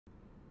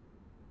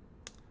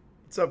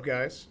What's up,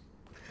 guys?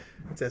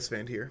 It's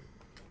Esfand here.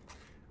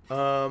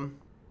 Um,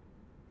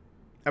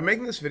 I'm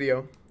making this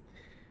video,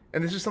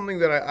 and this is something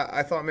that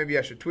I thought maybe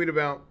I should tweet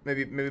about,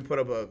 maybe put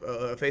up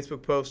a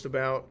Facebook post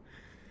about,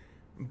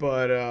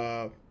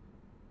 but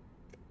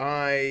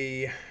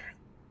I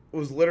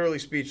was literally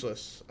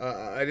speechless.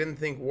 I didn't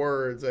think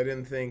words, I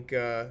didn't think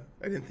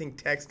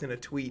text in a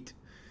tweet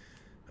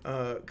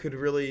could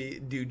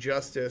really do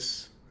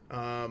justice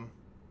to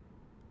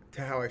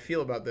how I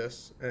feel about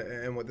this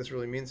and what this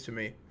really means to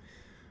me.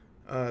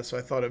 So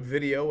I thought a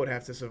video would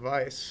have to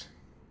suffice.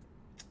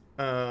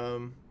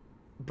 But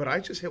I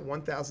just hit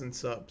 1,000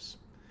 subs.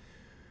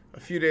 A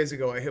few days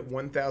ago, I hit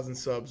 1,000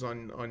 subs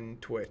on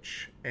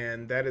Twitch,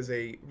 and that is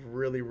a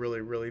really,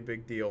 really, really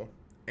big deal.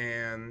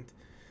 And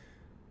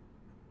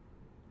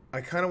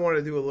I kind of want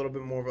to do a little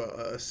bit more of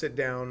a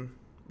sit-down,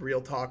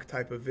 real talk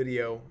type of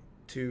video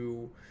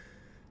to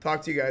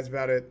talk to you guys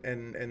about it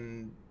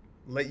and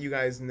let you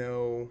guys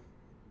know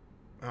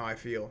how I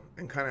feel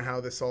and kind of how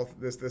this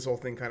whole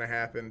thing kind of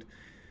happened.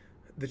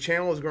 The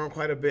channel has grown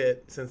quite a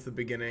bit since the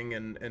beginning,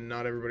 and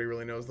not everybody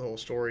really knows the whole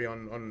story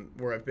on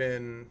where I've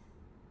been,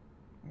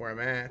 where I'm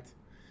at,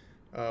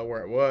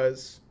 where it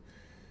was.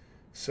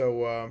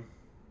 So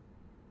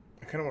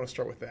I kind of want to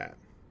start with that.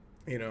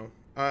 You know,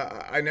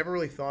 I never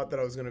really thought that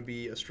I was going to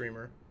be a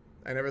streamer.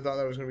 I never thought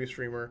that I was going to be a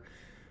streamer.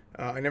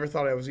 I never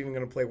thought I was even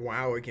going to play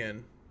WoW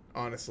again.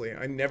 Honestly,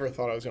 I never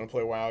thought I was going to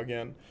play WoW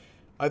again.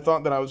 I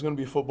thought that I was going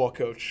to be a football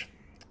coach.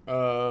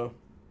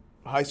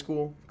 High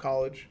school,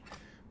 college,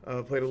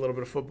 played a little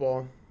bit of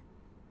football.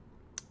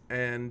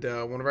 And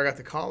whenever I got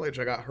to college,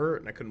 I got hurt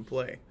and I couldn't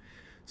play.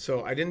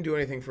 So I didn't do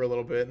anything for a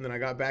little bit. And then I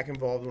got back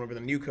involved whenever the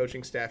new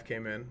coaching staff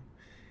came in.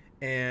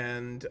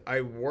 And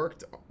I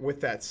worked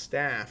with that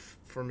staff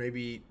for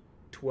maybe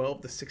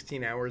 12 to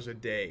 16 hours a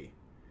day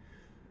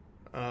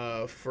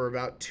for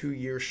about 2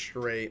 years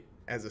straight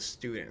as a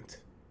student.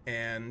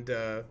 And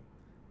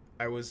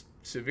I was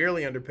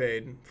severely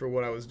underpaid for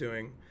what I was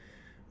doing,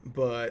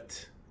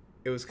 but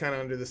it was kind of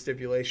under the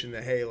stipulation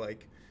that, hey,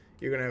 like,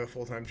 you're going to have a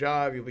full-time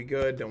job, you'll be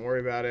good, don't worry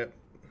about it,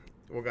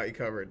 we'll got you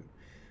covered.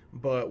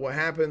 But what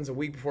happens a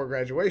week before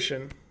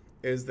graduation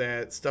is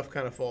that stuff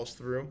kind of falls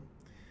through,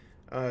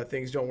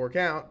 things don't work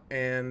out,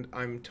 and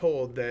I'm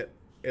told that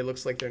it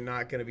looks like they're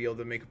not going to be able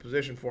to make a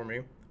position for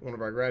me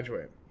whenever I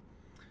graduate.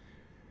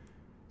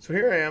 So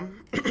here I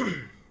am,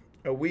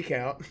 a week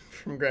out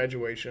from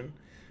graduation,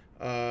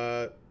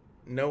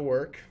 no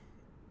work.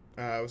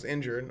 I was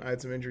injured. I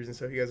had some injuries and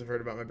stuff. You guys have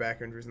heard about my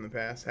back injuries in the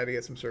past. Had to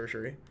get some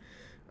surgery.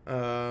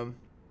 And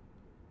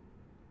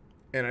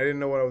I didn't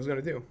know what I was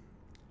going to do.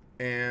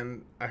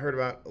 And I heard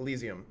about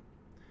Elysium.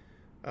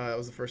 That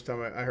was the first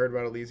time I heard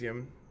about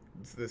Elysium.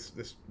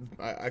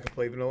 I could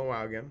play Vanilla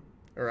WoW again.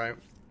 All right.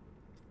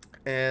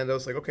 And I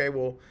was like, okay,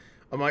 well,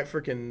 I might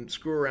freaking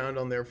screw around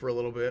on there for a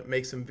little bit,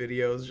 make some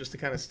videos just to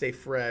kind of stay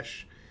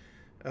fresh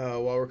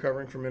while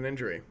recovering from an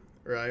injury,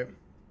 right?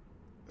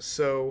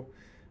 So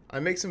I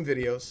make some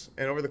videos,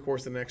 and over the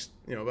course of the next,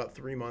 about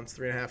 3 months,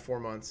 3.5, 4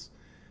 months,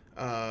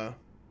 I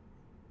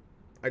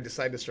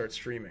decided to start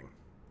streaming.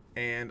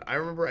 And I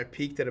remember I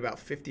peaked at about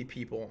 50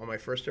 people on my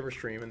first ever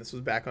stream, and this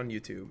was back on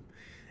YouTube.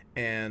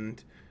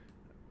 And,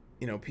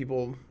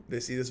 people, they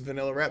see this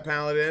vanilla rep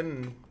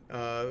paladin,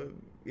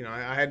 and,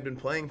 I had been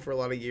playing for a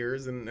lot of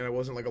years, and I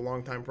wasn't like a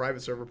long-time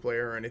private server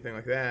player or anything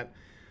like that.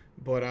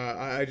 But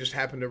I just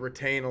happened to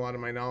retain a lot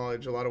of my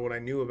knowledge, a lot of what I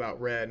knew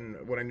about Red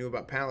and what I knew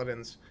about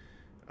Paladins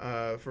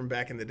from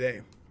back in the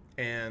day.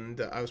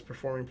 And I was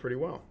performing pretty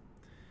well.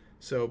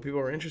 So people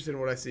are interested in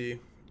what I see.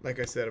 Like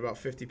I said, about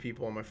 50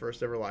 people on my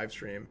first ever live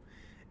stream.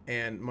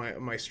 And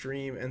my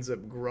stream ends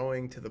up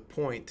growing to the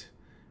point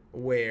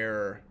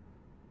where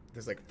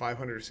there's like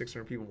 500 or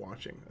 600 people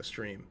watching a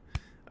stream.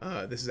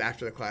 This is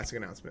after the classic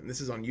announcement. This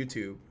is on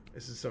YouTube.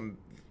 This is some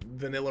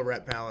vanilla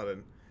Ret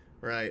Paladin.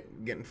 Right,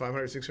 getting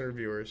 500, 600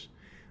 viewers,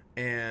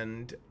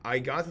 and I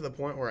got to the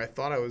point where I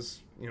thought I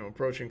was,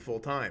 approaching full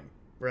time.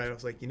 Right, I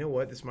was like, you know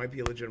what, this might be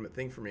a legitimate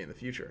thing for me in the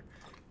future.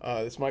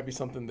 This might be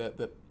something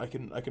that I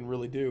can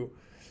really do.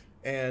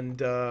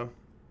 And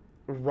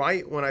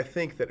right when I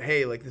think that,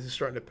 hey, like, this is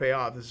starting to pay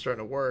off, this is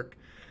starting to work,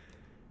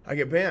 I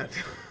get banned.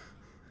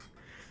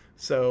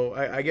 So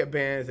I get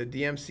banned. It's a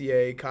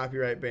DMCA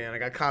copyright ban. I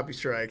got copy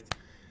striked.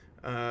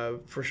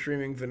 For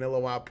streaming vanilla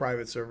WoW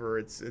private server,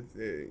 it's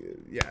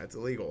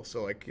illegal.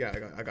 So I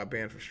got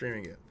banned for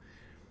streaming it.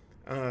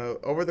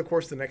 Over the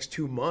course of the next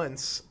 2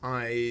 months,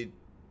 I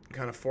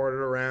kind of farted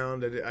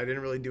around. I didn't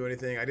really do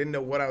anything. I didn't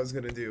know what I was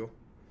gonna do.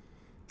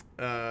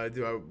 Do I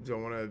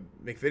want to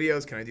make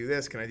videos? Can I do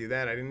this? Can I do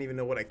that? I didn't even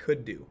know what I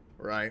could do.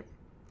 Right.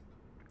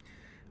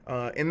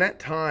 In that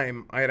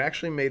time, I had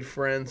actually made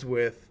friends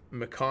with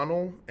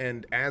McConnell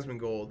and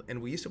Asmongold,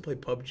 and we used to play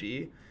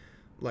PUBG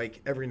like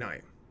every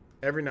night.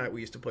 Every night we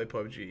used to play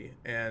PUBG,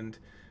 and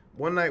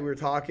one night we were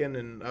talking,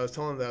 and I was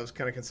telling them that I was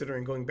kind of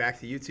considering going back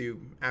to YouTube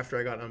after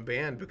I got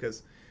unbanned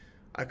because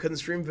I couldn't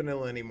stream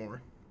vanilla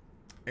anymore.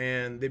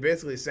 And they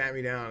basically sat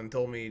me down and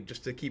told me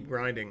just to keep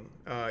grinding,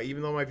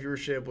 even though my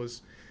viewership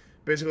was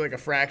basically like a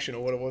fraction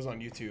of what it was on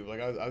YouTube.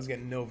 Like I was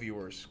getting no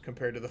viewers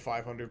compared to the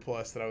 500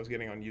 plus that I was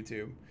getting on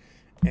YouTube.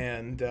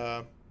 And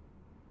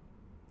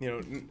you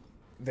know,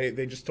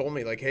 they just told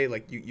me like, hey,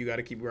 like you got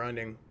to keep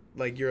grinding.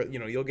 Like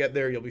you'll get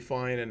there, you'll be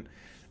fine.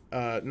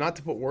 And not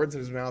to put words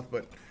in his mouth,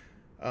 but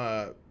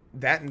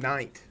that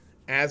night,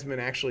 Asman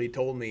actually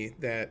told me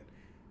that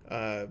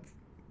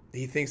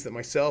he thinks that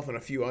myself and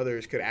a few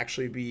others could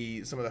actually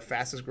be some of the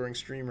fastest growing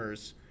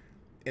streamers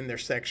in their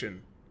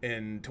section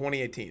in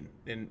 2018,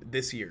 in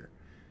this year.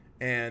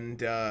 And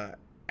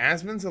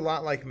Asman's a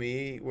lot like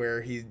me,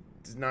 where he's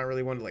not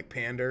really one to like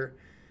pander.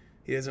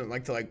 He doesn't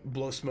like to like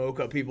blow smoke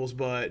up people's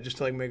butt just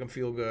to like make them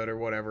feel good or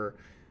whatever.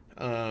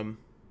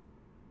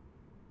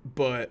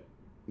 But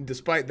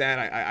despite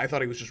that, I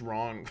thought he was just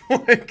wrong.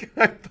 Like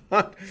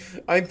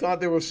I thought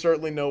there was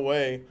certainly no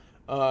way,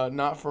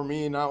 not for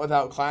me, not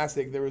without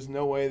Classic. There was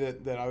no way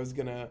that I was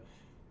gonna,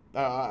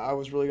 I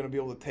was really gonna be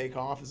able to take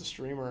off as a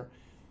streamer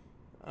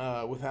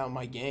without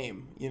my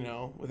game,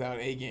 without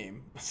a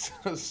game.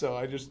 So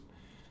I just,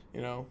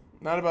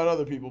 not about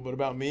other people, but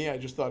about me, I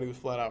just thought he was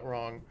flat out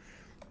wrong.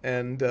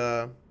 And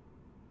I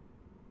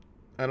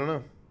don't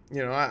know.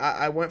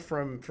 I went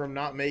from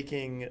not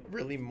making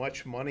really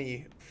much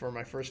money for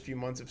my first few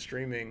months of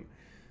streaming.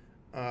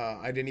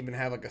 I didn't even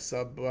have like a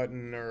sub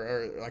button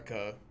or like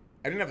I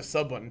didn't have a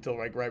sub button until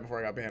like right before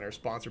I got banned, or a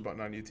sponsor button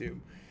on YouTube.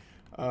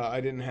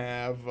 I didn't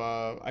have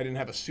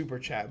a super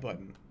chat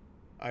button.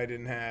 I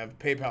didn't have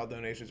PayPal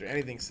donations or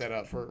anything set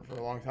up for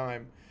a long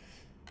time.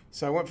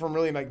 So I went from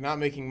really like not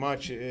making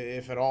much,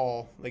 if at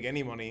all, like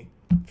any money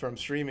from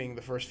streaming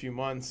the first few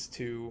months,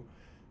 to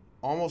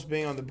almost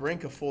being on the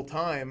brink of full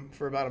time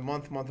for about a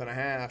month and a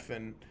half,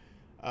 and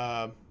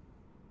right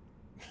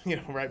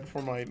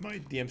before my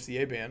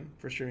DMCA ban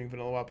for streaming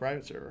Vanilla WoW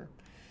private server.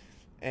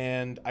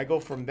 And I go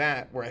from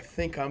that, where I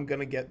think I'm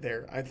gonna get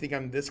there. I think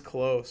I'm this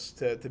close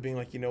to being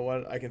like, you know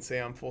what, I can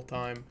say I'm full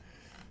time,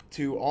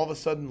 to all of a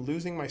sudden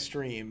losing my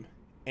stream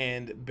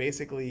and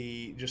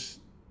basically just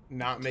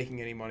not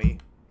making any money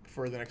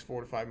for the next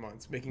 4 to 5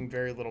 months, making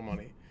very little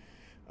money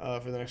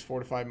for the next 4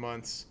 to 5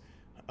 months.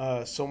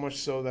 So much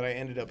so that I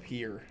ended up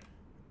here,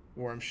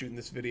 where I'm shooting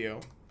this video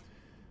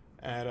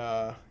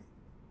at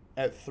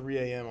 3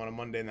 a.m. on a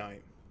Monday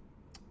night,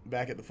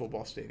 back at the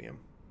football stadium.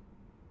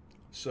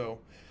 So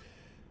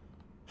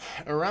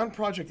around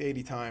Project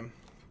 80 time,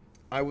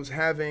 I was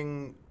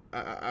having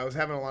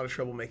a lot of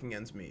trouble making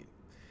ends meet.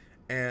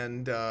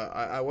 And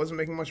I wasn't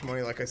making much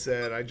money, like I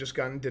said. I just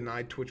gotten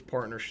denied Twitch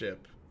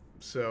partnership.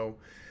 So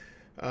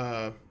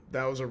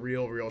that was a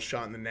real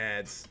shot in the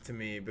nads to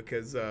me,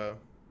 because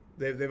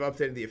they've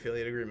updated the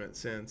affiliate agreement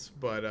since.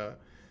 But,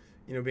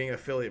 being an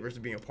affiliate versus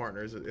being a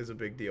partner is a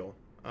big deal.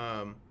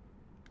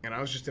 And I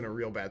was just in a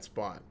real bad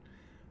spot.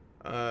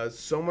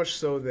 So much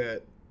so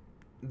that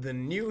the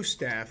new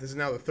staff, this is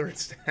now the third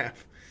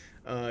staff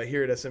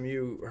here at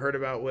SMU, heard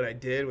about what I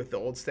did with the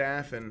old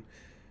staff, and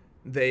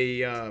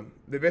they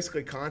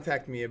basically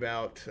contacted me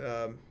about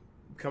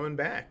coming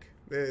back.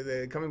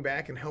 They're coming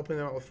back and helping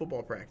them out with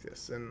football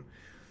practice. And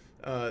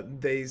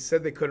they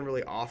said they couldn't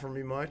really offer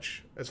me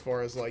much as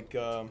far as like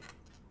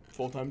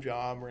full-time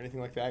job or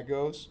anything like that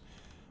goes.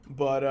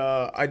 But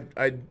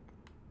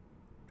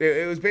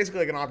it was basically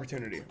like an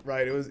opportunity,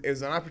 right? It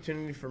was an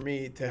opportunity for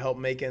me to help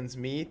make ends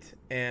meet,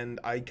 and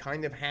I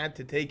kind of had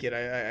to take it.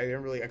 I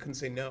couldn't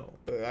say no.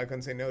 I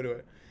couldn't say no to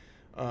it.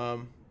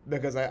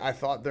 Because I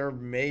thought there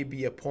may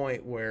be a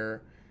point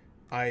where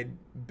I'd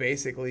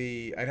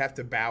have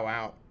to bow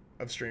out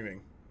of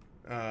streaming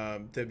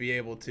to be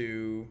able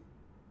to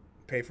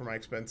pay for my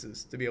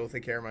expenses, to be able to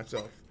take care of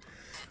myself.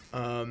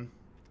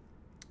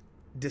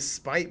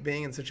 Despite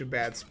being in such a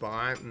bad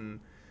spot,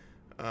 and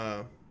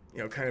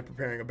kind of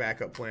preparing a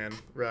backup plan,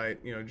 right?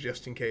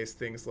 Just in case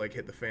things like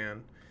hit the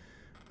fan.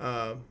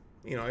 I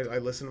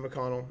listened to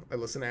McConnell, I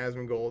listened to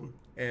Asmongold,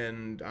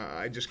 and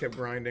I just kept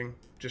grinding,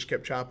 just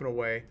kept chopping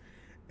away.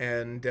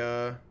 And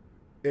it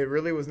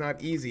really was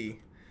not easy,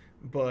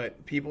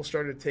 but people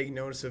started to take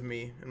notice of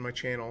me and my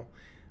channel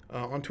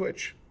on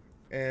Twitch,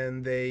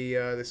 and they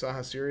saw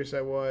how serious I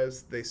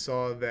was. They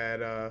saw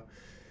that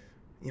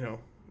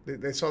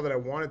they saw that I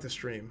wanted to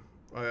stream.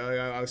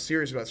 I was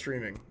serious about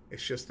streaming.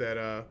 It's just that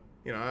I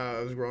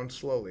was growing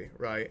slowly,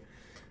 right?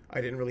 I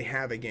didn't really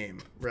have a game,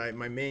 right?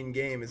 My main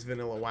game is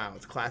Vanilla WoW.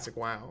 It's classic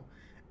WoW,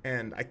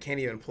 and I can't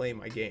even play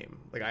my game.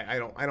 Like I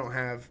don't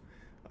have.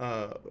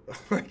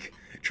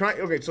 Trying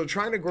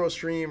to grow a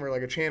stream or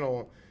like a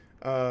channel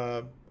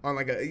on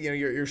like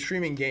you're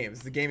streaming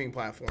games, the gaming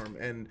platform,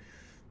 and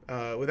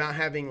without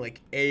having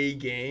like a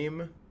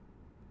game,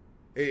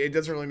 it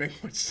doesn't really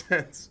make much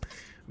sense.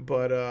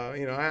 But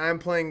I'm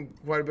playing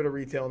quite a bit of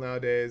retail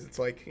nowadays. It's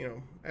like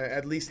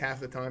at least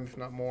half the time, if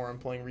not more, I'm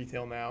playing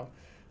retail now.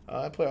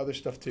 I play other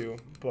stuff too,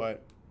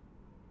 but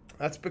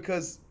that's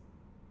because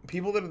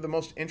people that are the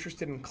most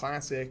interested in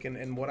Classic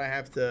and what I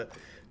have to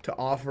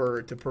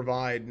offer, to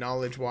provide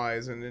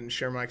knowledge-wise and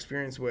share my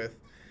experience with,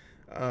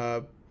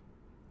 the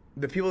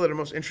people that are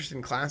most interested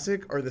in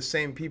Classic are the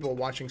same people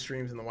watching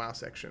streams in the WoW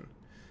section.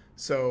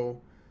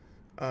 So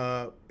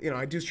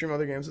I do stream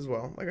other games as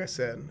well, like I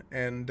said,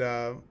 and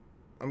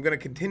I'm gonna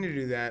continue to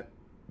do that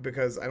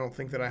because I don't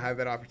think that I have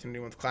that opportunity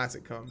once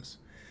Classic comes.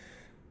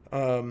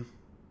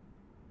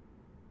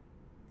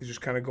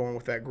 Just kind of going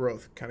with that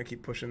growth, kind of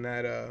keep pushing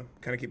that,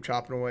 kind of keep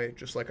chopping away,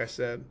 just like I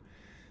said.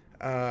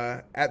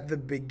 At the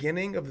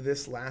beginning of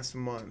this last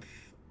month,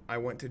 I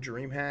went to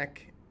DreamHack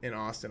in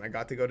Austin. I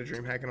got to go to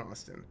DreamHack in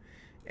Austin.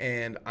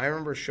 And I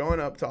remember showing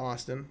up to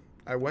Austin.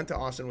 I went to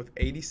Austin with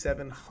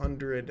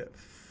 8,700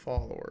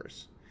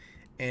 followers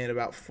and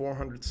about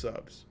 400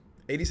 subs.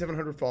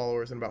 8,700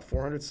 followers and about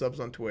 400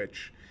 subs on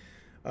Twitch,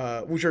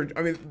 which are,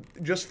 I mean,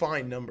 just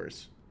fine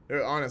numbers.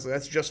 Honestly,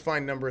 that's just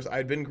fine numbers.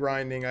 I'd been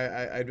grinding.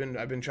 I've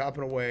been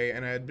chopping away,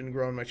 and I had been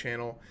growing my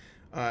channel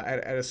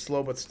at a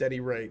slow but steady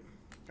rate.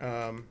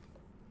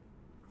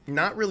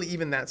 Not really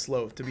even that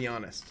slow, to be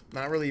honest.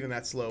 Not really even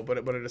that slow, but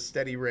at a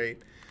steady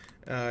rate.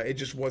 It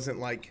just wasn't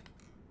like,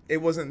 it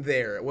wasn't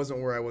there. It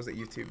wasn't where I was at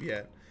YouTube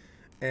yet,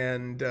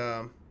 and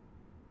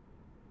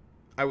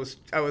I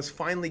was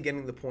finally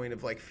getting to the point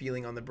of like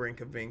feeling on the brink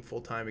of being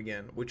full time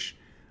again, which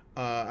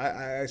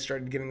I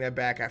started getting that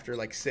back after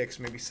like 6,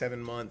 maybe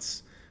 7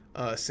 months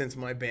since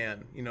my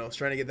ban. You know,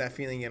 starting to get that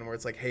feeling in where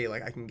it's like, hey,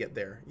 like I can get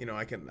there. You know,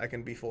 I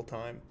can be full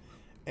time,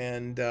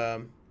 and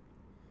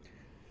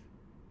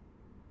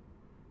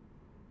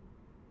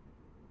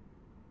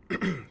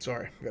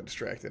sorry, I got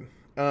distracted.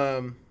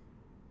 But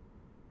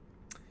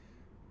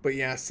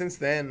yeah, since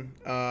then,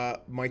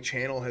 my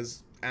channel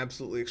has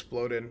absolutely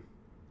exploded.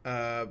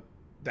 The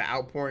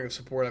outpouring of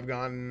support I've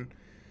gotten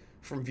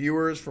from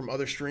viewers, from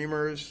other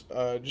streamers,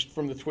 just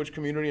from the Twitch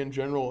community in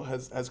general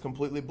has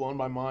completely blown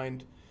my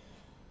mind.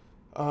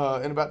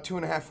 In about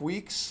 2.5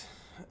 weeks,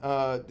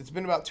 it's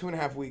been about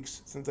 2.5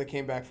 weeks since I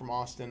came back from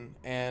Austin,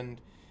 and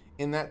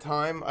in that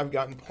time, I've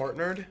gotten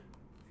partnered.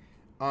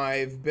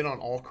 I've been on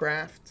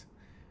Allcraft.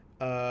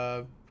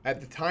 At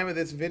the time of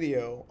this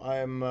video,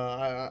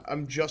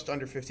 I'm just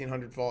under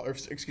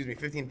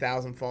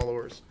 15,000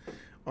 followers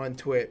on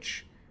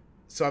Twitch.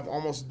 So I've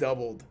almost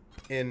doubled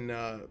in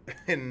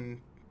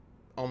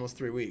almost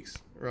 3 weeks,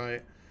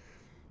 right?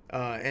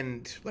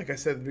 And like I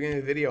said at the beginning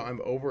of the video,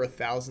 I'm over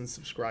 1,000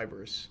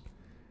 subscribers.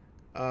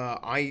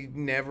 I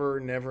never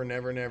in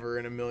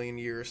a million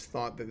years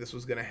thought that this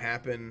was going to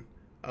happen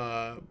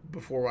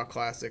before WoW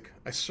Classic.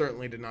 I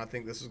certainly did not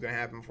think this was going to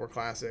happen before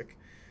Classic.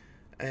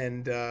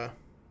 And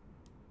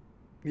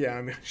yeah,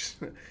 I mean,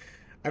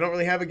 I don't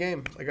really have a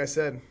game. Like I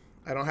said,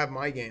 I don't have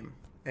my game.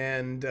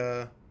 And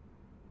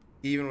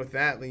even with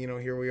that, you know,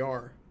 here we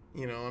are.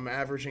 You know, I'm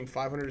averaging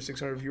 500 to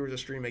 600 viewers a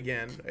stream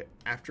again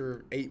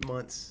after 8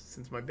 months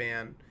since my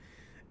ban.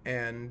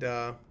 And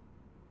I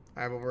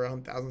have over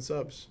 1,000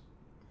 subs.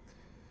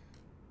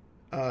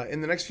 In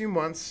the next few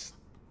months,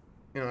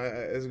 you know,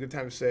 it's a good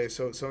time to say.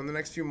 So in the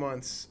next few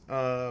months,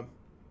 I'm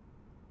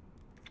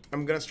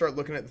going to start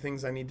looking at the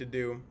things I need to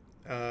do.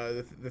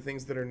 The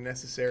things that are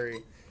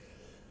necessary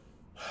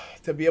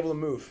to be able to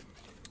move.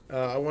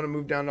 I want to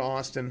move down to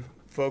Austin,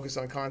 focus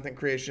on content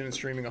creation and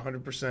streaming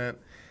 100%.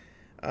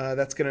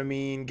 That's going to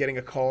mean getting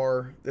a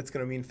car. That's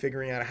going to mean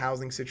figuring out a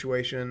housing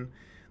situation.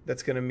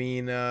 That's going to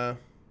mean,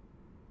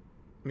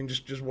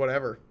 just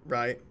whatever,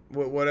 right?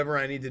 Whatever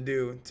I need to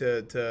do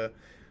to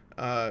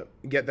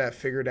get that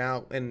figured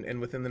out, and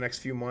within the next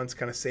few months,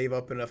 kind of save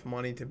up enough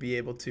money to be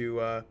able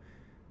to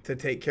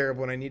take care of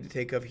what I need to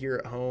take of here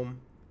at home.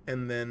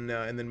 And then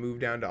move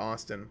down to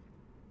Austin.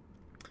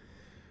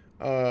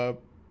 One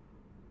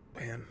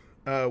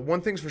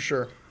thing's for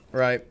sure,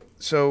 right?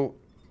 So,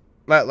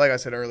 like I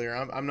said earlier,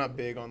 I'm not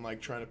big on like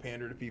trying to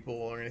pander to people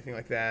or anything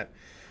like that.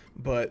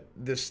 But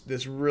this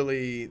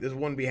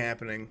wouldn't be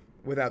happening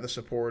without the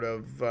support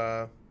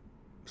of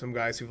some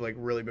guys who've like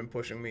really been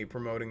pushing me,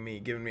 promoting me,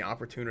 giving me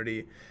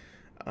opportunity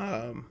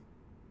to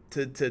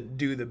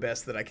do the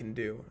best that I can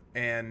do.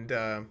 And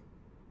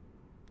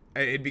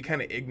it'd be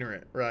kind of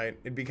ignorant, right?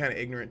 It'd be kind of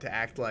ignorant to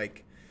act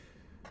like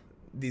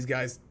these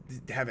guys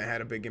haven't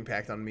had a big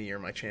impact on me or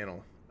my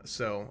channel.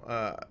 So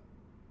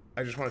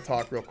I just want to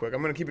talk real quick.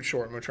 I'm going to keep it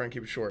short. I'm going to try and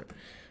keep it short.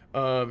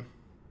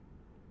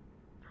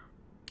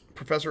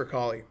 Professor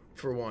Akali,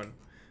 for one.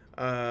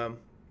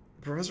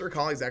 Professor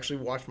Akali's actually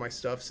watched my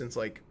stuff since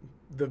like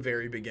the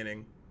very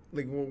beginning.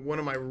 Like one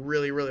of my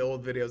really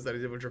old videos that I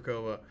did with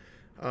Drakova.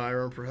 I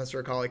remember Professor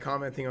Akali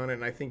commenting on it,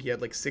 and I think he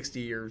had like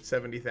 60 or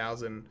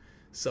 70,000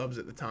 subs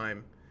at the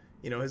time.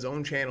 You know, his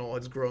own channel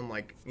has grown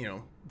like, you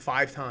know,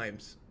 5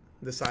 times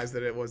the size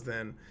that it was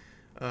then.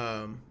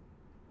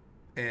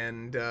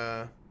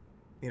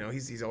 You know,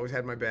 he's always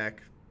had my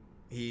back.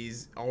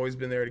 He's always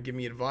been there to give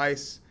me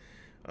advice,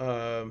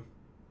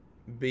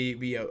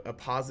 be a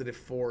positive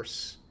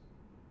force,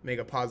 make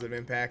a positive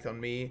impact on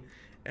me,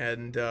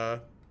 and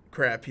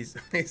crap, he's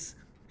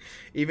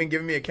even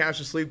giving me a couch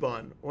to sleep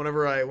on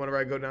whenever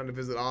I go down to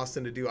visit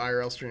Austin to do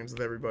IRL streams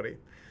with everybody.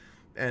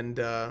 And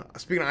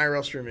speaking of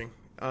IRL streaming,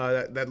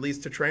 that leads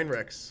to train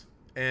wrecks.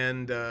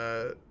 And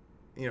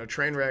you know,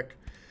 train wreck.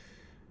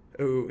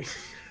 Ooh,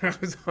 I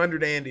was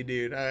 100 Andy,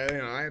 dude.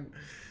 I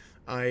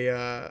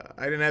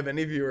didn't have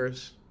any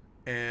viewers.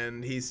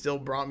 and he still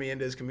brought me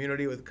into his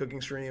community with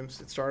cooking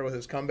streams. It started with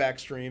his comeback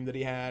stream that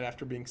he had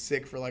after being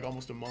sick for like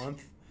almost a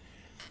month.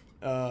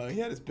 He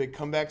had his big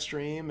comeback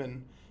stream,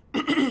 and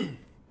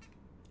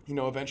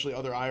eventually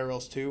other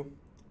IRLs too.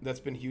 That's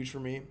been huge for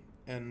me,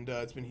 and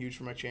it's been huge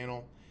for my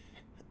channel.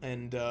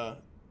 And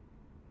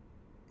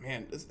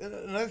man,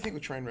 another thing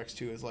with Trainwrecks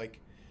too is like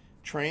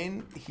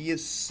Train. He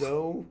is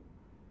so.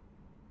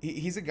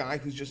 He's a guy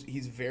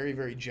he's very,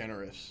 very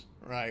generous,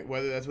 right?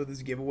 Whether that's with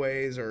his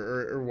giveaways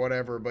or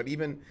whatever, but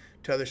even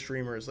to other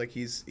streamers, like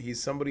he's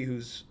somebody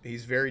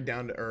he's very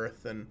down to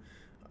earth and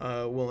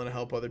willing to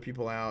help other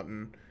people out,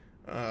 and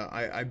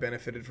I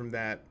benefited from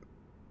that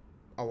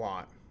a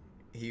lot.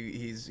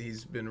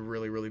 He's been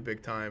really, really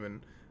big time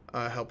and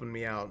helping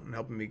me out and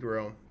helping me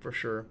grow for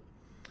sure.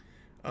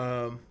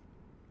 Soda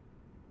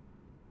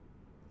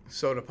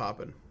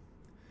poppin'.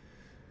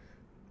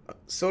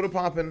 Soda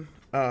poppin'.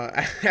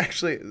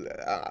 Actually,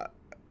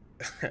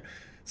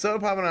 Soda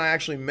Pop and I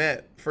actually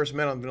first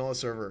met on Vanilla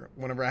server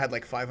whenever I had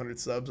like 500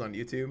 subs on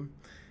YouTube,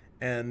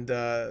 and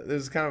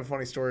there's kind of a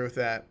funny story with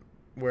that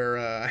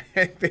where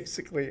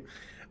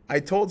I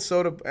told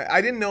Soda,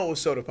 I didn't know it was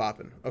Soda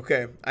Poppin'.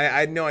 Okay, I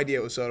had no idea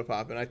it was Soda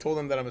Poppin'. I told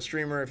him that I'm a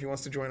streamer. If he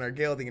wants to join our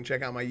guild, he can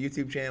check out my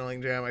YouTube channel. He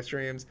can check out my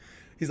streams.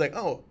 He's like,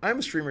 oh, I'm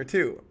a streamer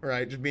too,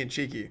 right? Just being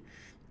cheeky.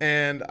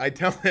 And I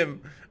tell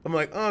him, I'm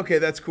like, oh, okay,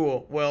 that's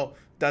cool. Well, ...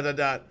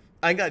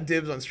 I got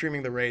dibs on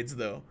streaming the raids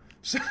though.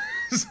 So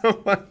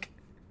like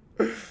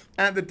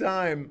at the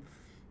time,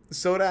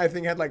 Soda I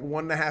think had like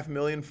 1.5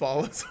 million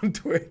followers on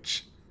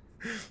Twitch.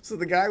 So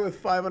the guy with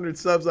 500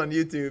 subs on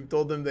YouTube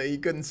told him that he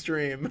couldn't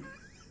stream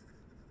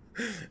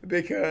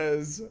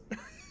because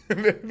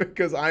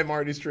I'm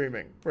already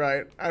streaming,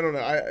 right? I don't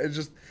know.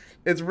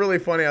 It's really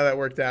funny how that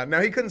worked out.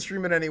 Now he couldn't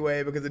stream it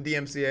anyway because of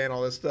DMCA and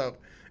all this stuff.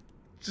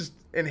 Just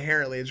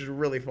inherently, it's just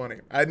really funny.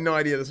 I had no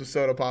idea this was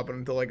Soda Poppin'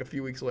 until like a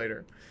few weeks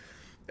later.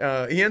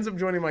 He ends up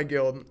joining my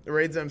guild,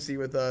 raids MC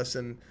with us,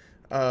 and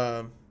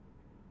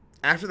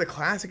after the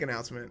Classic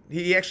announcement,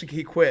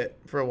 he quit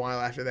for a while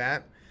after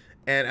that.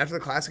 And after the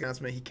Classic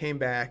announcement, he came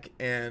back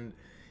and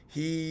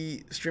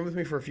he streamed with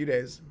me for a few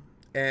days,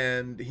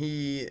 and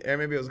maybe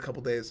it was a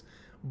couple days,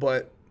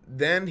 but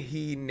then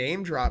he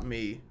name dropped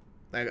me,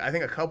 like I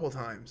think a couple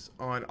times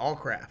on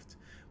Allcraft,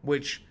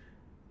 which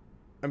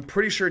I'm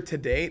pretty sure to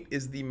date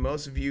is the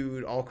most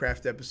viewed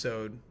Allcraft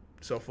episode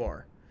so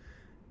far.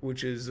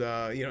 Which is,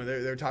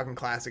 they're talking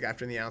Classic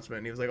after the announcement,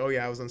 and he was like, oh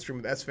yeah, I was on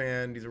stream with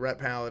Esfand, he's a rep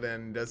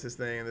paladin, does his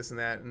thing, and this and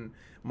that, and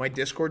my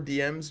Discord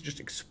DMs just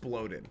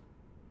exploded.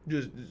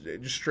 Just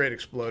straight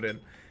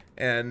exploded.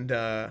 And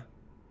I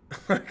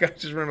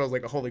just remember I was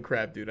like, holy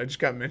crap, dude, I just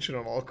got mentioned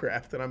on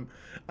Allcraft, and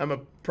I'm a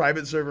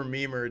private server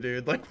memer,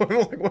 dude. Like,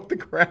 what the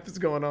crap is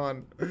going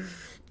on?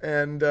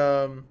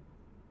 And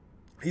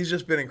he's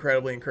just been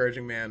incredibly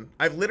encouraging, man.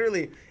 I've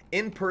literally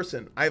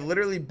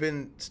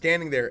been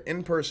standing there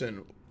in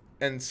person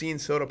and seen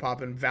Soda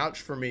Poppin'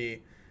 vouch for me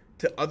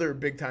to other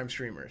big time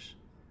streamers.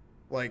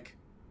 Like,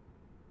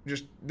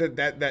 just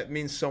that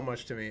means so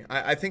much to me.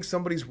 I think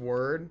somebody's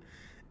word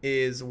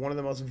is one of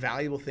the most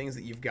valuable things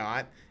that you've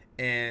got,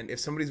 and if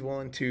somebody's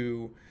willing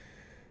to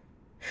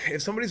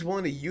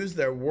use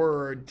their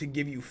word to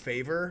give you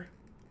favor,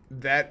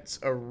 that's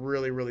a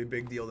really, really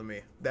big deal to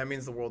me. That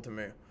means the world to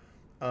me.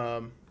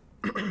 Of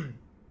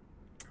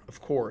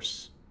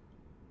course.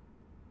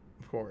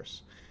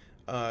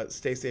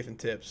 Stay safe and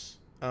tips.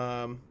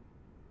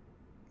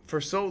 For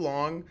so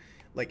long,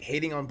 like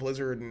hating on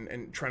Blizzard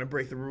and trying to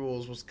break the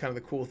rules was kind of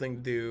the cool thing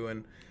to do.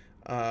 And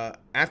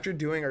after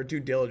doing our due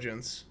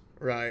diligence,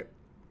 right?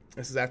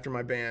 This is after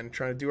my ban,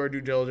 trying to do our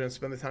due diligence,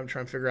 spend the time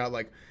trying to figure out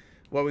like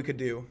what we could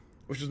do,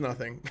 which was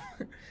nothing.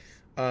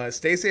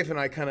 Stay Safe and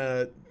I kind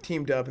of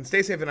teamed up, and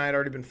Stay Safe and I had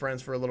already been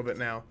friends for a little bit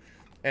now,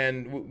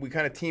 and we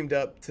kind of teamed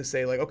up to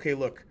say like, okay,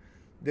 look,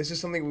 this is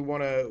something we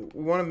want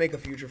to make a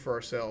future for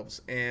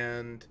ourselves,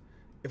 and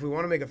if we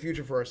want to make a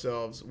future for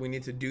ourselves, we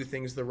need to do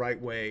things the right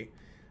way,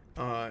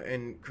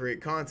 and create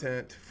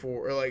content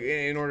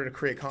in order to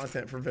create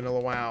content for Vanilla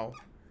WoW,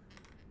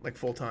 like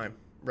full time,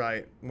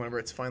 right? Whenever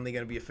it's finally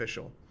going to be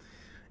official.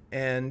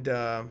 And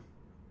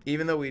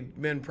even though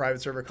we've been private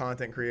server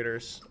content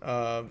creators,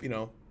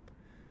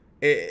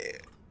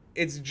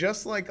 it's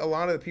just like a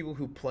lot of the people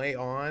who play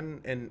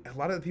on, and a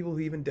lot of the people who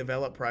even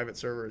develop private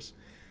servers.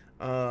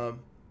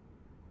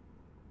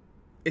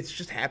 It's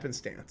just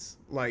happenstance.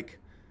 Like,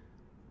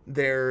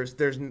 there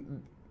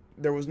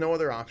was no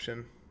other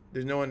option.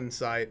 There's no one in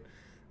sight,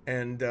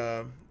 and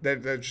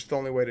that's just the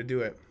only way to do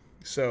it.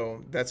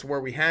 So that's where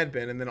we had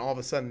been, and then all of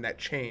a sudden that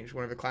changed.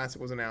 Whenever the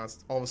Classic was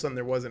announced, all of a sudden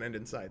there was an end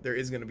in sight. There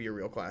is going to be a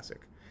real Classic.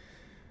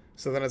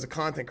 So then as a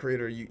content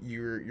creator,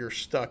 you're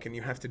stuck, and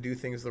you have to do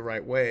things the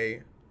right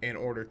way in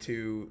order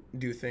to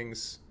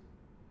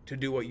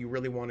do what you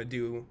really want to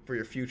do for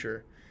your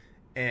future.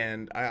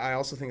 And I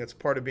also think that's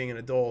part of being an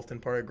adult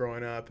and part of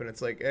growing up. And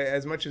it's like,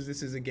 as much as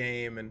this is a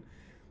game and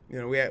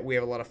we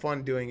have a lot of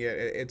fun doing it,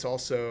 it's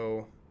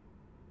also,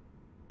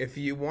 if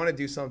you want to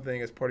do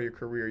something as part of your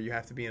career, you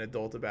have to be an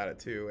adult about it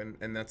too.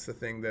 And that's the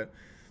thing that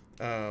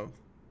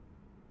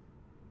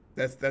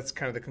That's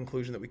kind of the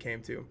conclusion that we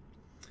came to.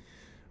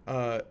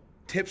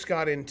 Tips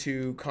got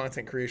into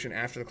content creation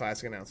after the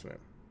Classic announcement,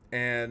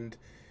 and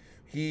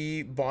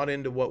he bought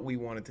into what we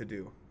wanted to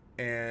do,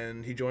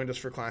 and he joined us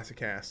for Classic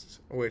Casts,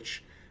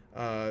 which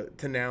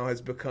to now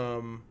has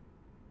become,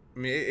 I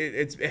mean,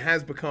 it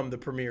has become the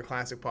premier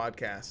Classic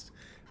podcast.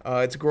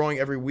 It's growing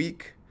every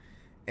week,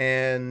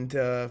 and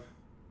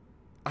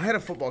I had a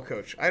football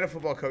coach. I had a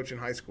football coach in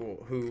high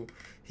school who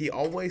he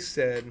always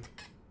said,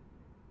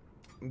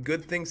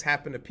 "Good things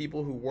happen to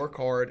people who work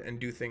hard and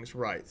do things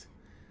right."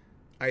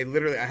 I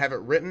have it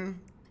written.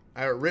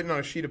 I have it written on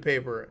a sheet of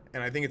paper,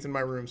 and I think it's in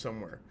my room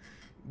somewhere.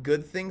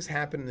 Good things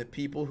happen to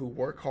people who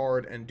work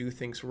hard and do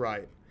things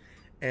right.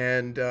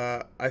 And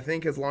I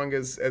think as long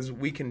as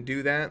we can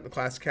do that, the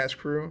Classic Cast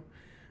crew,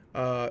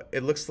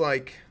 it looks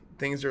like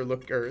things they're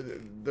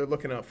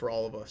looking up for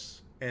all of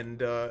us,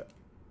 and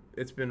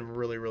it's been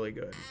really, really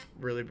good,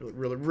 really,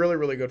 really, really,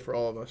 really good for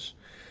all of us.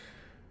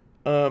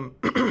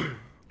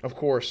 Of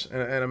course,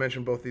 and I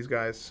mentioned both these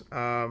guys.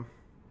 I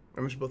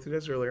mentioned both of you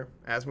guys earlier,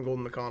 Esfand,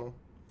 Golden, McConnell.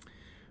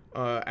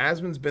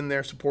 Asman's been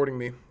there supporting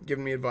me,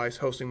 giving me advice,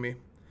 hosting me,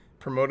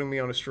 promoting me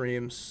on his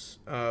streams,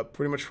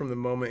 pretty much from the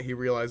moment he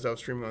realized I was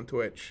streaming on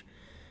Twitch.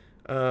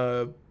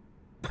 The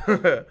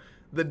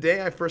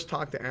day I first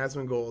talked to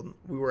Esfand Gold,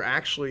 we were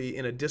actually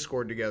in a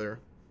Discord together,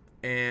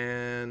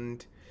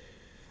 and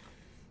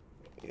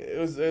it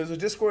was a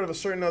Discord of a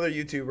certain other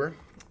YouTuber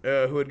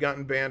who had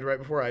gotten banned right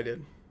before I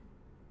did.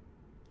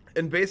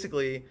 And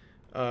basically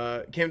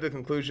came to the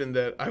conclusion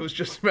that I was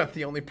just about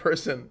the only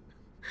person.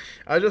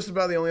 I was just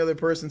about the only other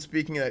person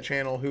speaking of that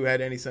channel who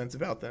had any sense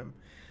about them.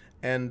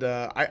 And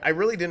I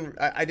really didn't.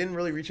 I didn't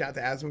really reach out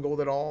to Esfand Gold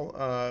at all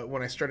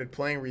when I started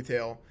playing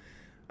retail.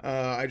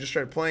 I just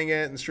started playing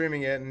it and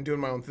streaming it and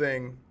doing my own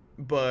thing.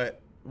 But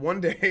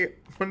one day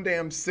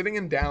I'm sitting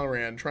in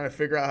Dalaran trying to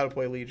figure out how to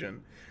play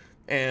Legion,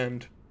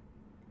 and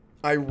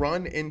I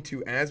run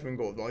into Esfand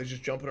Gold while he's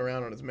just jumping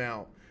around on his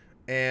mount,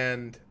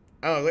 and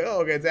I was like, oh,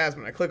 okay, it's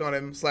Esfand. I click on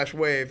him,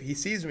 /wave. He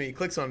sees me, he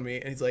clicks on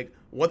me, and he's like,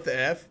 what the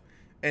F?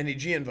 And he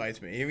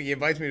G-invites me. He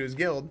invites me to his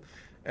guild,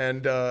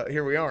 and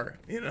here we are,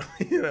 you know.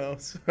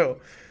 So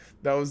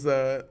that was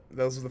the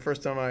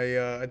first time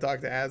I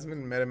talked to Esfand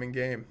and met him in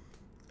game.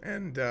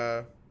 And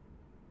the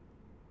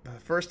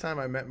first time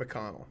I met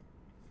McConnell.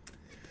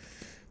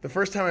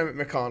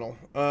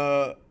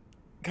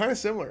 Kind of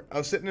similar. I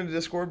was sitting in a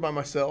Discord by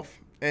myself,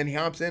 and he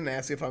hops in and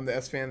asks if I'm the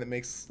Esfand that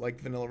makes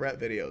like vanilla rap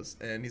videos.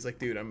 And he's like,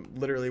 dude, I'm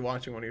literally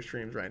watching one of your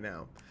streams right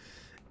now.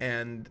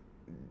 And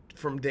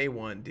from day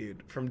one,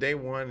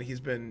 he's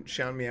been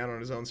shouting me out on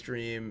his own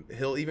stream.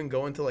 He'll even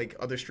go into like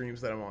other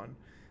streams that I'm on.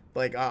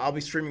 Like I'll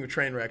be streaming with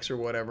Trainwrecks or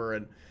whatever,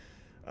 and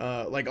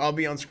like I'll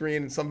be on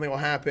screen and something will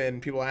happen.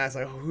 People ask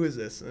like, oh, who is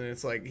this? And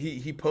it's like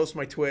he posts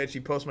my Twitch, he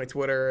posts my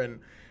Twitter, and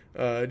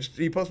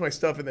he posts my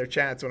stuff in their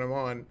chats when I'm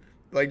on.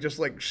 Like just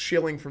like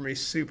shilling for me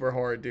super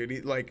hard, dude.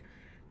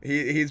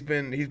 He's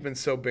been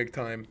so big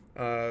time,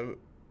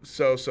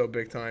 so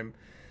big time.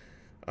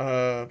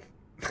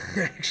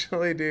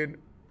 Actually, dude,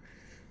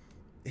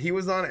 he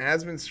was on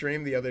Asman's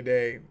stream the other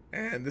day,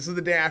 and this is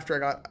the day after I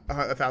got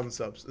 1,000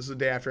 subs. This is the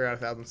day after I got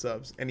 1,000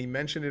 subs, and he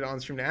mentioned it on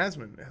stream to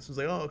Asman. Asman was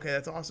like, "Oh, okay,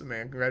 that's awesome,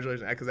 man.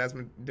 Congratulations," because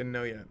Asman didn't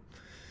know yet,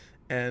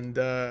 and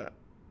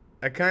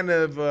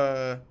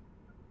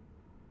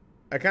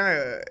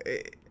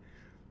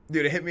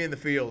dude, it hit me in the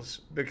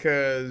feels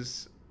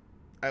because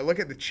I look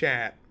at the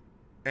chat,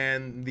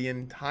 and the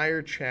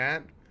entire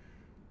chat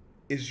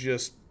is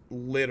just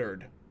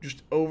littered,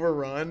 just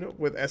overrun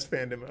with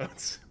Esfand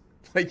emotes.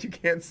 Like, you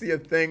can't see a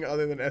thing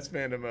other than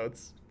Esfand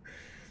emotes.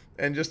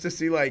 And just to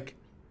see, like,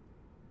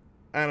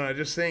 I don't know,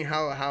 just seeing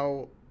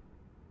how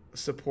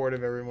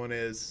supportive everyone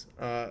is,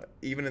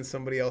 even in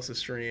somebody else's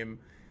stream,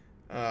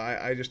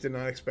 I just did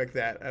not expect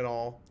that at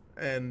all.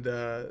 And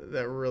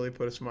that really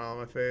put a smile on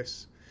my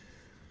face.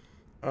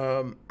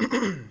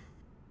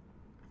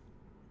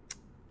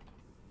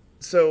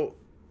 So,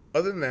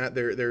 other than that,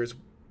 there's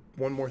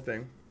one more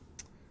thing.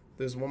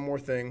 Actually,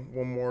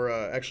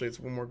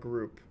 it's one more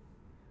group.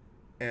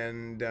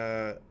 And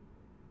I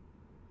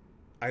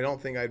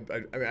don't think I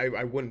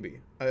wouldn't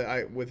be.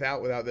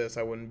 Without this,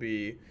 I wouldn't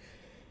be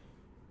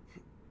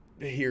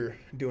here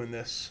doing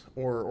this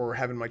or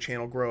having my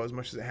channel grow as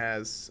much as it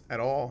has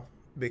at all,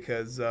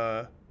 because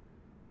I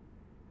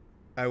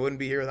wouldn't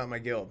be here without my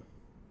guild.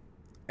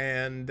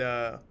 And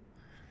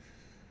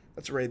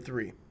that's Raid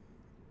 3,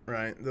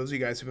 right? Those of you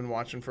guys who've been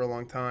watching for a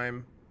long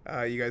time,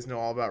 you guys know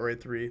all about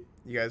Raid 3.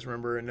 You guys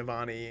remember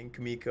Navani and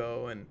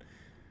Kamiko and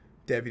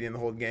Deputy and the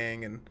whole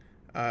gang. And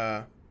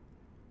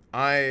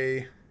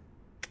I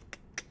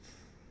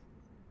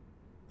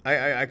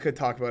could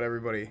talk about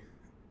everybody.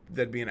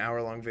 That'd be an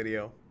hour-long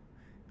video.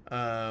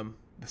 I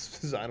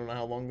don't know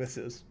how long this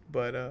is,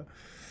 but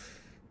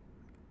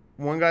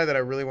one guy that I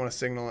really want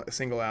to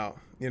single out,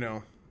 you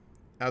know,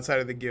 outside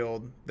of the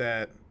guild,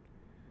 that,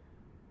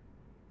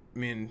 I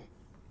mean,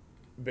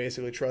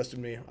 basically trusted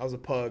me. I was a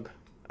pug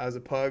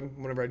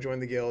whenever I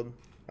joined the guild.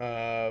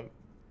 You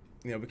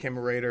know, became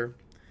a raider,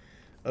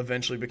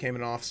 eventually became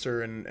an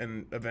officer,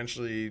 and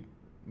eventually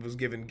was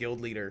given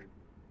guild leader,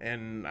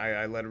 and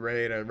I led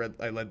raid.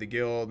 I led the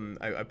guild, and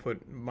I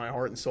put my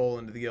heart and soul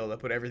into the guild. I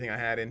put everything I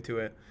had into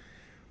it,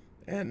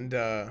 and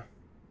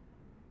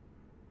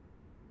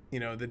you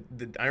know,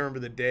 I remember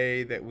the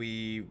day that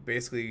we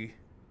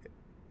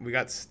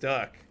got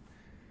stuck,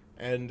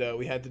 and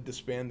we had to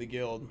disband the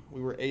guild.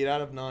 We were 8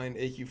 out of 9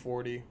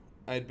 AQ40.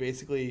 I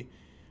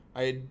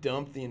had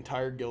dumped the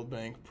entire guild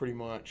bank pretty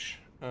much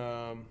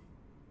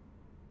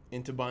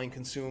into buying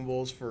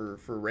consumables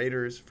for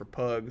raiders, for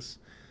pugs,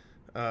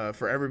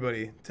 for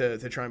everybody to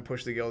try and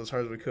push the guild as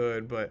hard as we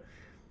could. But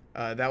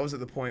that was at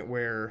the point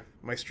where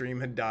my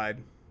stream had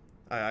died.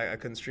 I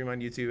couldn't stream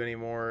on YouTube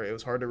anymore. It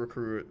was hard to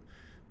recruit.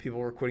 People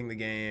were quitting the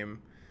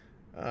game.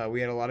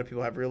 We had a lot of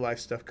people have real life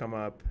stuff come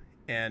up.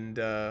 And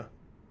I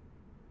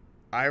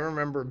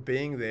remember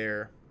being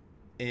there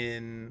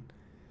in...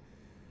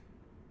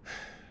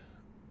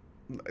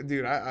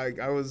 Dude,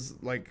 I was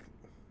like...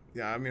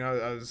 Yeah, I mean,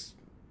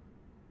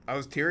 I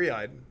was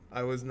teary-eyed.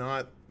 I was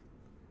not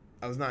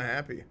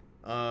happy.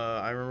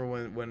 I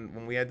remember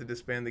when we had to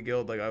disband the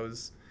guild, like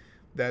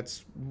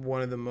that's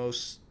one of the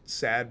most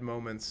sad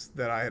moments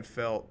that I had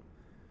felt,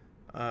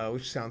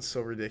 which sounds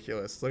so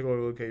ridiculous. Like,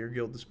 oh, okay, your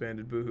guild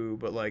disbanded, boohoo.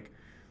 But like,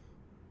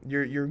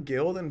 your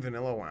guild in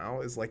Vanilla WoW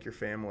is like your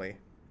family,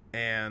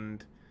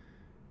 and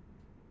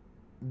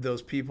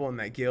those people in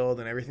that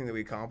guild and everything that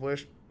we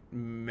accomplished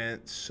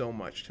meant so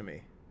much to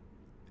me.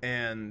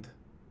 And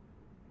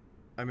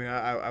I mean,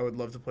 I would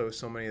love to play with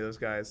so many of those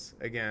guys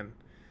again.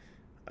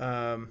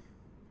 But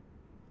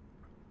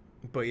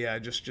yeah,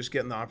 just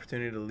getting the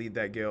opportunity to lead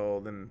that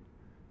guild, and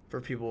for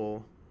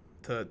people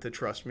to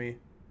trust me,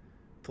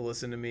 to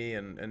listen to me,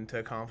 and to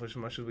accomplish as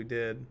much as we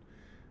did,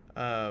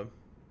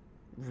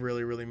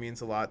 really, really means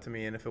a lot to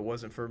me. And if it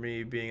wasn't for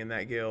me being in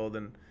that guild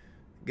and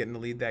getting to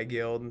lead that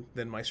guild,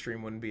 then my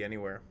stream wouldn't be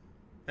anywhere.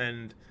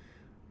 And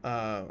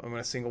I'm going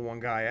to single one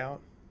guy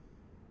out.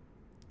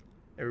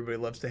 Everybody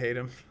loves to hate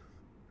him.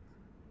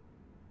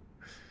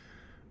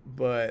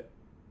 But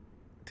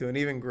to an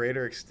even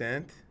greater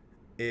extent,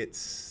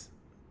 it's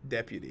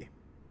Deputy.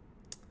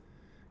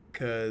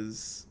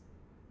 Because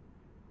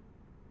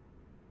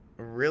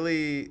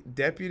really,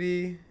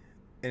 Deputy,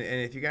 and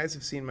if you guys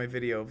have seen my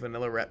video,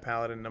 Vanilla Ret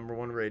Paladin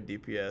 #1 raid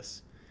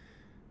DPS,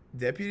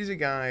 Deputy's a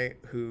guy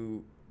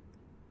who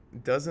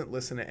doesn't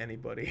listen to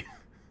anybody.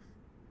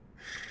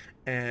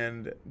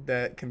 And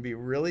that can be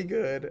really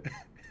good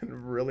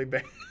and really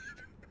bad.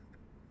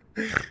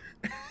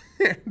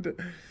 And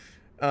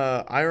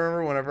I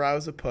remember whenever I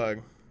was a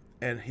pug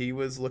and he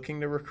was looking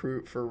to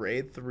recruit for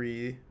Raid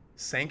 3,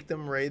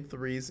 Sanctum Raid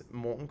 3's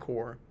Molten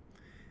Core.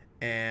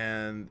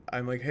 And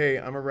I'm like, hey,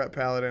 I'm a Ret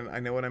Paladin. I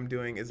know what I'm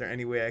doing. Is there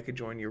any way I could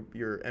join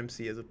your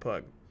MC as a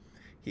pug?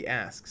 He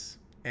asks.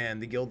 And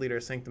the guild leader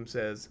of Sanctum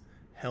says,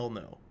 hell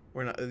no.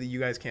 We're not. You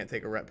guys can't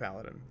take a Ret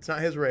Paladin. It's not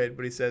his raid,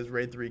 but he says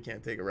Raid 3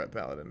 can't take a Ret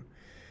Paladin.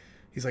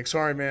 He's like,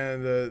 sorry,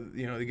 man.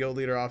 The guild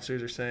leader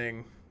officers are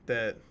saying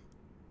that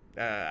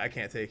I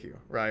can't take you,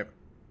 right?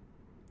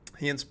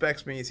 He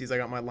inspects me. He sees I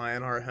got my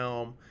Lionheart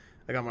helm.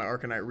 I got my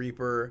Arcanite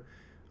Reaper.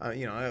 I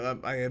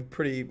have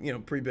pretty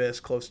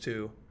best close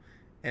to.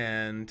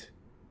 And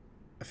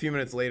a few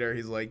minutes later,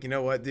 he's like, you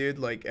know what, dude?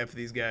 Like, F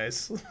these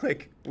guys.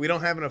 Like, we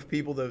don't have enough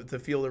people to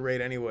field the raid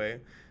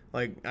anyway.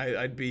 Like,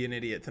 I'd be an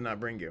idiot to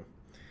not bring you.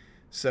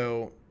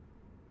 So,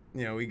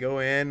 we go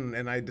in,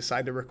 and I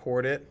decide to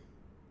record it.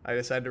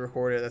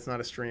 That's not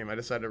a stream. I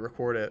decide to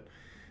record it.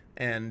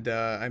 And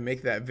I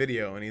make that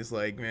video, and he's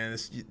like, man,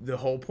 the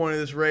whole point of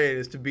this raid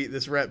is to beat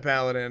this Ret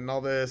Paladin and all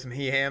this. And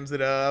he hams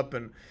it up,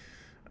 and,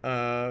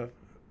 I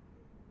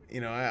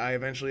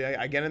eventually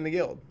get in the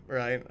guild,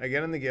 right? I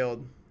get in the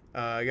guild.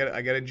 I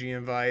get a G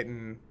invite,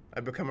 and I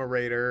become a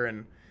raider,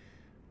 and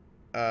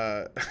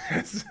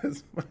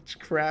as much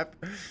crap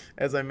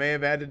as I may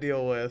have had to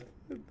deal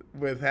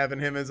with having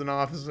him as an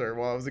officer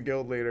while I was a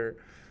guild leader,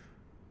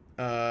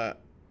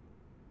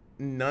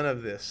 none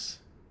of this,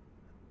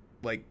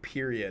 like,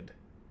 period,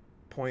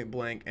 point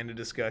blank, end of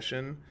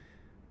discussion,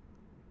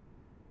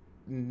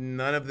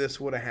 none of this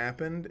would have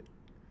happened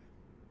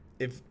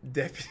if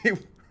Deputy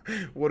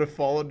would have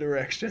followed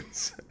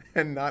directions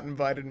and not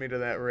invited me to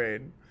that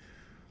raid.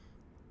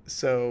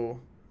 So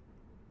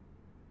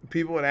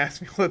people would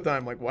ask me all the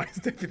time, like, why is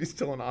Deputy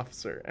still an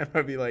officer? And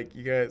I'd be like,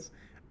 you guys,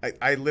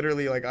 I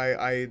literally, like,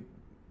 I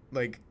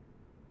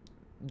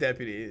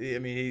Deputy, I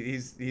mean,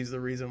 he's the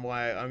reason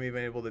why I'm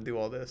even able to do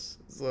all this.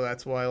 So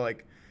that's why,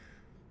 like,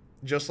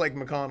 just like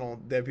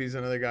McConnell, Deputy's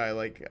another guy,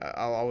 like,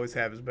 I'll always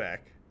have his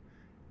back.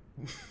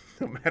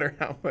 no matter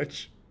how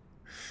much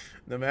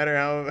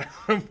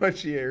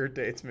he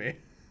irritates me.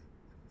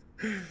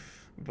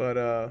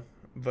 But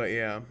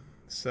yeah.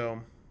 So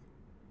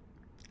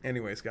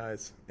anyways,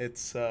 guys,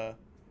 it's like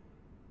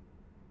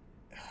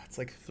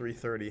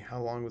 3:30. How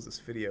long was this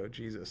video?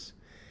 Jesus.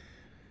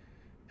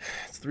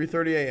 It's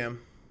 3:30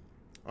 a.m.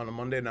 on a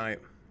Monday night,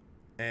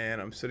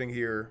 and I'm sitting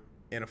here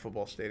in a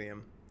football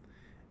stadium,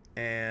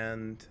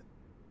 and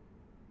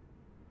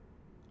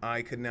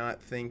I could not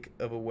think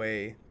of a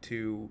way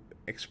to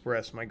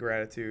express my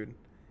gratitude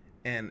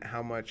and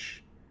how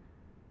much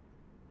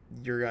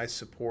your guys'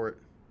 support,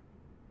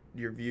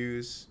 your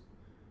views,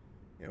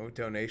 you know,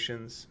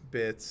 donations,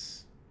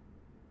 bits,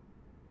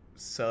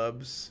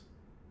 subs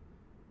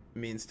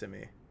means to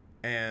me.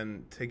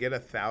 And to get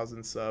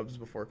 1,000 subs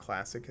before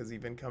Classic has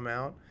even come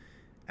out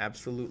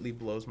absolutely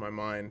blows my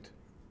mind.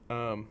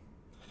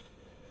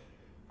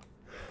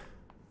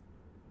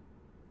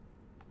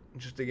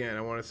 Just again,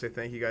 I want to say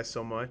thank you guys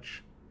so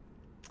much.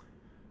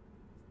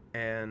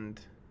 And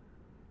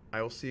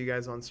I will see you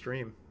guys on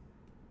stream.